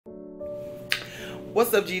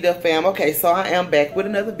What's up, G-Duff fam? Okay, so I am back with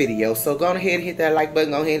another video. So go ahead and hit that like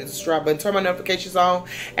button, go ahead and hit the subscribe button, turn my notifications on.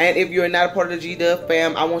 And if you're not a part of the G-Duff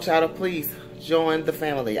fam, I want y'all to please join the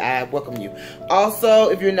family. I welcome you. Also,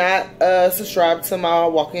 if you're not subscribed to my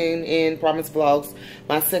Walking in Promise vlogs,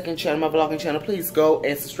 my second channel, my vlogging channel, please go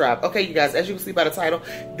and subscribe. Okay, you guys, as you can see by the title,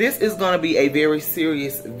 this is going to be a very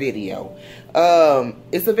serious video.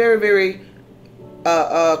 It's a very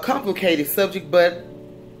complicated subject, but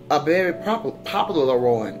a very popular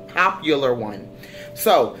one.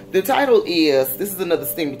 So the title is, this is another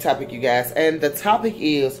steamy topic, you guys, and the topic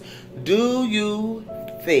is, do you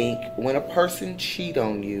think when a person cheats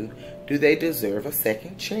on you, do they deserve a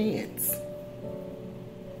second chance?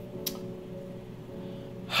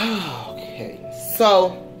 Okay,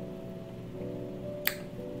 so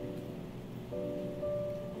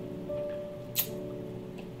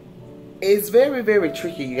it's very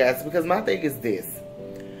tricky, you guys, because my thing is this.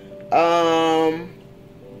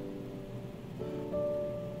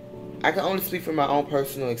 I can only speak from my own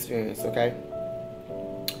personal experience, okay?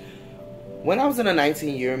 When I was in a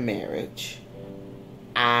 19-year marriage,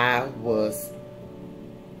 I was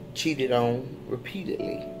cheated on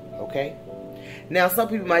repeatedly, okay? Now, some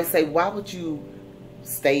people might say, why would you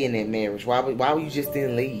stay in that marriage? Why you just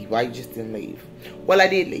didn't leave? Why you just didn't leave? Well, I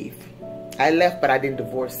did leave. I left, but I didn't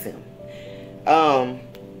divorce him.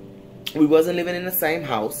 We wasn't living in the same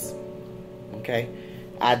house, okay?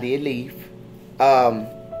 I did leave.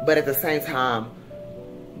 But at the same time,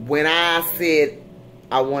 when I said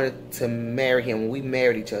I wanted to marry him, when we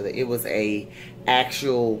married each other, it was an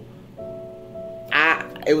actual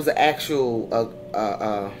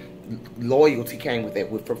loyalty came with that.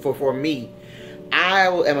 For me, I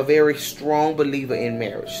am a very strong believer in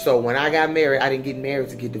marriage. So when I got married, I didn't get married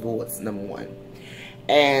to get divorced, number one.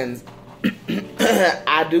 And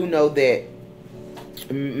I do know that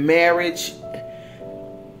marriage,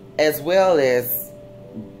 as well as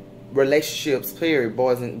relationships, period,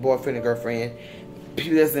 boyfriend and girlfriend,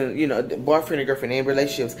 you know, boyfriend and girlfriend and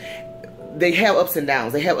relationships, they have ups and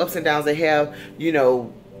downs. They have ups and downs. They have, you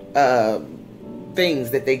know,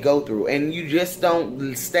 things that they go through, and you just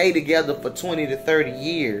don't stay together for 20 to 30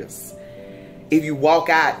 years if you walk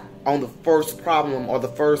out on the first problem or the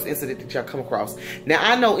first incident that y'all come across. Now,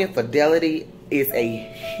 I know infidelity is a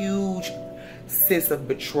huge sense of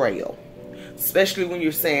betrayal, especially when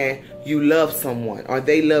you're saying you love someone or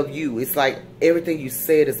they love you. It's like everything you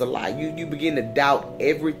said is a lie. You begin to doubt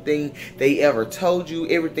everything they ever told you,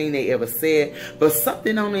 everything they ever said. But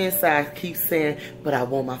something on the inside keeps saying, but I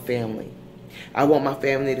want my family. I want my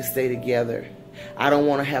family to stay together. I don't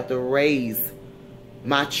want to have to raise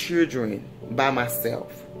my children by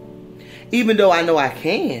myself. Even though I know I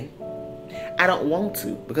can, I don't want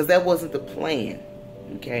to, because that wasn't the plan,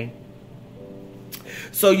 okay?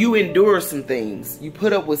 So you endure some things. You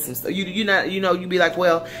put up with some stuff. You be like,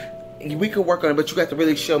 well, we could work on it, but you got to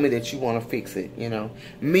really show me that you want to fix it, you know?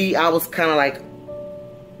 Me, I was kind of like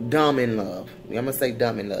dumb in love. I'm going to say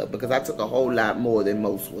dumb in love, because I took a whole lot more than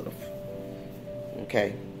most would have,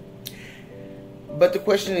 okay? But the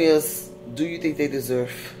question is, do you think they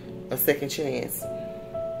deserve a second chance?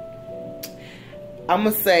 I'm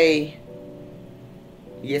going to say,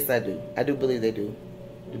 yes, I do. I do believe they do.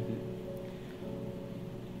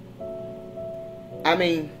 I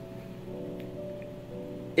mean,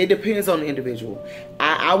 it depends on the individual.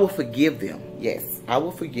 I will forgive them. Yes, I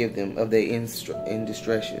will forgive them of their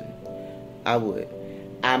indiscretion. I would.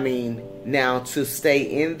 I mean, now to stay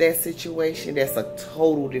in that situation, that's a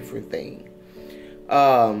total different thing.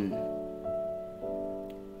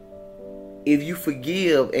 If you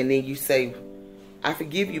forgive and then you say, I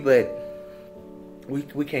forgive you, but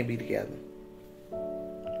we can't be together,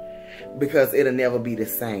 because it'll never be the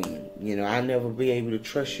same. You know, I'll never be able to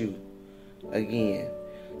trust you again.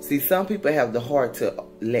 See, some people have the heart to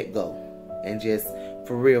let go and just,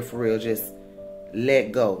 for real, just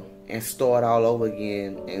let go and start all over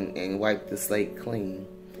again and wipe the slate clean,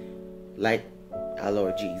 like our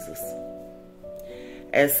Lord Jesus.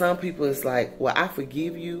 And some people, it's like, well, I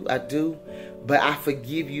forgive you, I do, but I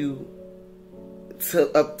forgive you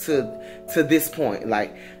up to this point.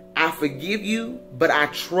 Like, I forgive you, but I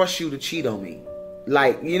trust you to cheat on me.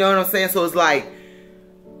 Like, you know what I'm saying? So it's like,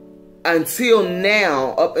 until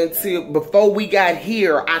now, up until before we got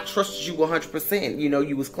here, I trusted you 100%. You know,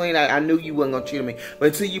 you was clean. I knew you wasn't going to cheat on me. But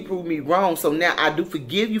until you proved me wrong, so now I do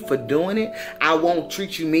forgive you for doing it. I won't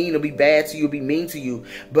treat you mean or be bad to you or be mean to you.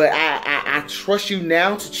 But I trust you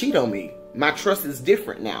now to cheat on me. My trust is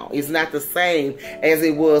different now. It's not the same as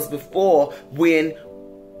it was before, when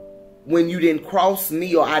when you didn't cross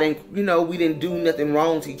me, or I didn't, you know, we didn't do nothing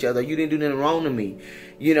wrong to each other. You didn't do nothing wrong to me.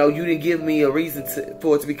 You know, you didn't give me a reason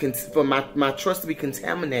for it to be, for my trust to be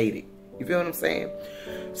contaminated. You feel what I'm saying?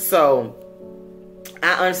 So,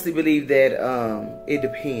 I honestly believe that it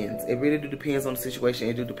depends. It really depends on the situation.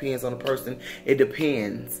 It depends on the person. It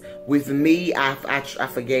depends. With me, I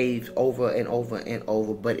forgave over and over and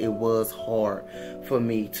over, but it was hard for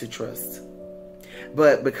me to trust.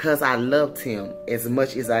 But because I loved him as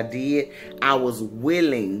much as I did, I was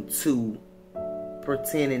willing to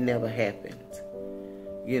pretend it never happened.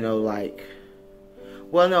 You know, like,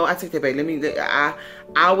 well, no, I take that back.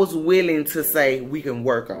 I was willing to say we can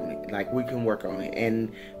work on it. Like, we can work on it.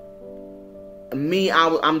 And me,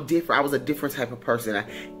 I'm different. I was a different type of person.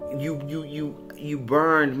 You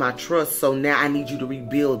burned my trust, so now I need you to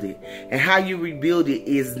rebuild it. And how you rebuild it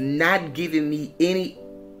is not giving me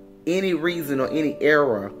any reason or any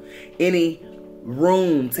error, any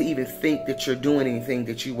room to even think that you're doing anything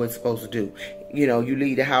that you weren't supposed to do. You know, you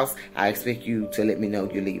leave the house, I expect you to let me know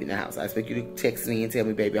you're leaving the house. I expect you to text me and tell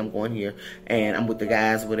me, baby, I'm going here and I'm with the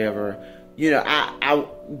guys, whatever. You know,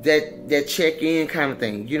 that check-in kind of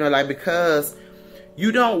thing. You know, like, because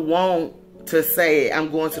you don't want to say, I'm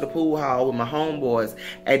going to the pool hall with my homeboys,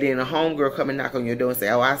 and then a homegirl come and knock on your door and say,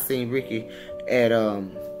 oh, I seen Ricky at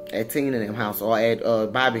Tina and them house, or at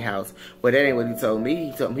Bobby house. But that ain't what he told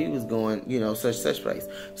me. He told me he was going, you know, such place.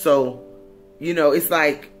 So, you know, it's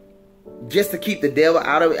like, just to keep the devil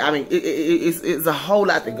out of it. I mean, it's a whole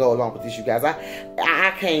lot to go along with this, you guys.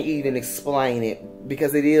 I can't even explain it,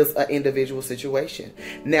 because it is an individual situation.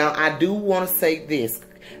 Now, I do want to say this.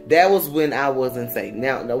 That was when I wasn't saved.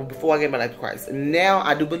 Now, before I gave my life to Christ. Now,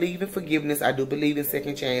 I do believe in forgiveness. I do believe in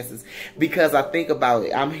second chances, because I think about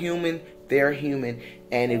it. I'm human. They're human.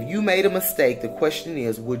 And if you made a mistake, the question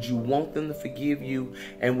is, would you want them to forgive you?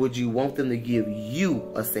 And would you want them to give you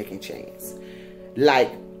a second chance?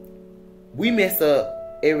 Like, we mess up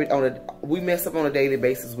on a daily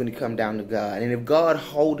basis when it comes down to God. And if God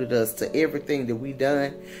holded us to everything that we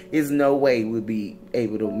done, there's no way we'll be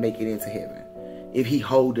able to make it into heaven if he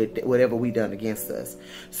holded whatever we done against us.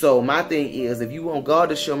 So my thing is, if you want God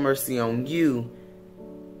to show mercy on you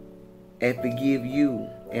and forgive you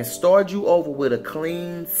and start you over with a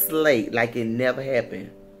clean slate like it never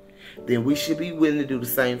happened, then we should be willing to do the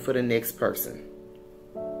same for the next person.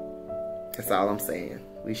 That's all I'm saying.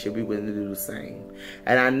 We should be willing to do the same.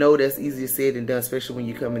 And I know that's easier said than done, especially when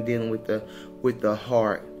you come and dealing with the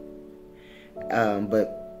heart. But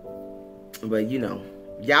you know,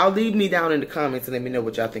 y'all leave me down in the comments and let me know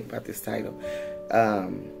what y'all think about this title.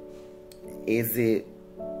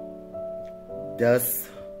 Does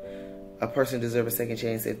a person deserve a second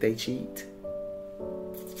chance if they cheat?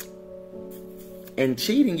 And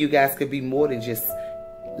cheating, you guys, could be more than just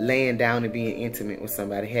laying down and being intimate with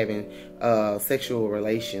somebody, having sexual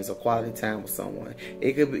relations or quality time with someone.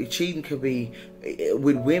 It could be, cheating could be,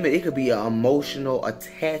 with women, it could be an emotional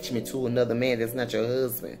attachment to another man that's not your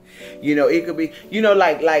husband. You know, it could be, you know,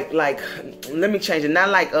 like, let me change it. Not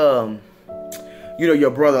like, you know,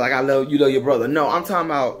 your brother, like I love, you love your brother. No, I'm talking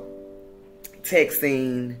about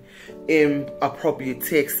texting, inappropriate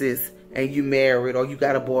texts, and you married or you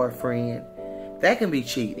got a boyfriend. That can be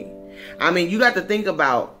cheating. I mean, you got to think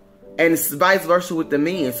about, and it's vice versa with the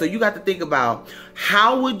men. So you got to think about,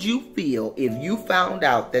 how would you feel if you found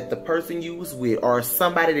out that the person you was with, or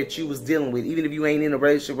somebody that you was dealing with, even if you ain't in a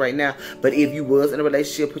relationship right now, but if you was in a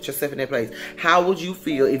relationship, put yourself in that place. How would you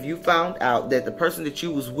feel if you found out that the person that you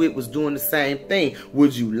was with was doing the same thing?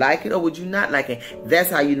 Would you like it or would you not like it? That's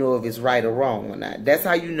how you know if it's right or wrong or not. That's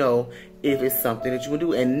how you know if it's something that you would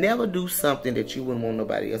do. And never do something that you wouldn't want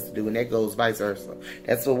nobody else to do. And that goes vice versa.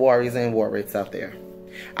 That's for warriors and warriors out there.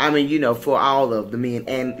 I mean, you know, for all of the men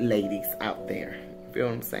and ladies out there. You feel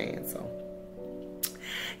what I'm saying? So,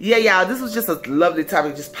 yeah, y'all, this was just a lovely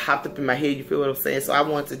topic. It just popped up in my head. You feel what I'm saying? So I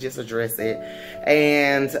wanted to just address it.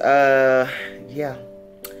 And, yeah.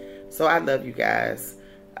 So I love you guys.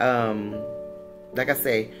 Like I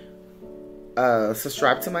say,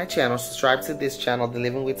 subscribe to my channel, subscribe to this channel, the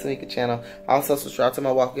Living with Tameka channel. Also subscribe to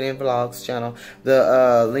my WalkiInVlogs channel.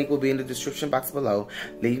 The link will be in the description box below.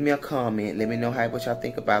 Leave me a comment, let me know what y'all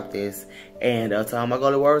think about this. And to all my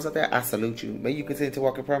golden warriors out there, I salute you. May you continue to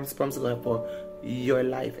walk in promise to go for your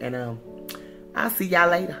life. And I'll see y'all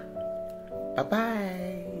later. Bye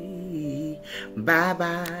bye. Bye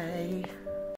bye.